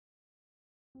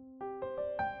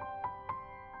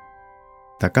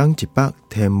逐天一百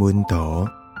天文图，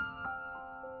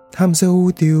探索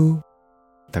宇宙。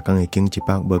逐天会经一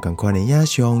百无同款的影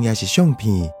像，也是相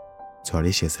片，带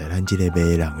你熟悉咱这个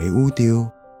迷人的宇宙。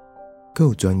还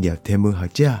有专业天文学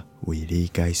者为你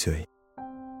解说。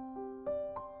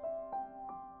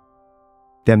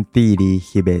踮智利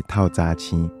翕的透早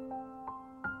星。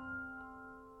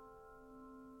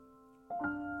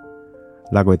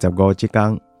6月15这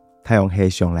天，太阳系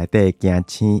上内底行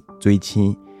星、水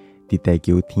星，伫地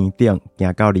球天顶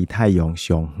行到离太阳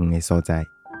上远的所在。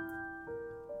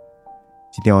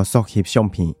这张速翕相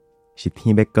片是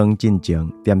天要光进前，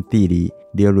踮智利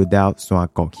翕山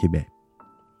谷翕的。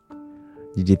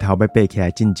日头要爬起来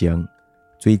进前，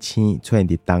水星出现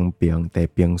伫东边地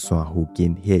平线附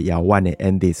近迄个遥远的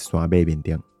安第斯山脉面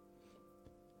顶。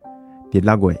伫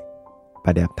6月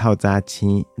8粒透早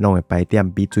星拢会摆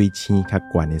踮比水星较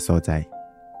悬的所在。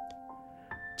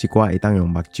这寡会当用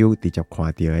目睭直接看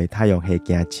到的太阳系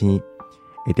行星，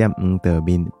会踮黄道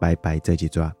面排排做一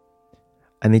撮。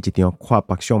安尼一张跨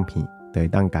北相片，就会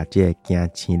当把这个行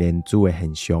星连珠的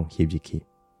现象翕入去。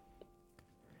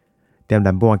踮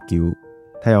南半球，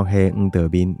太阳系黄道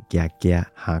面行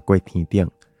下过天顶，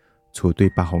处对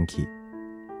北方去。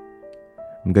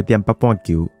毋过踮北半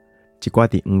球，这寡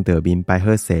伫黄道面摆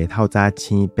好势的透早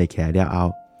星爬起来了后，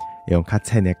会用较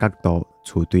浅的角度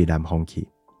处对南方去。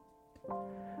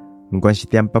毋管是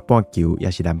踮北半球也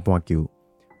是南半球，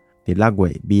伫6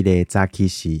月美丽的早起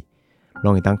时，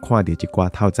拢会当看到一寡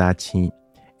透早星，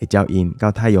会照因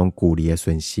到太阳距离的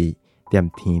顺序，踮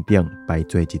天顶排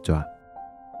做一撮。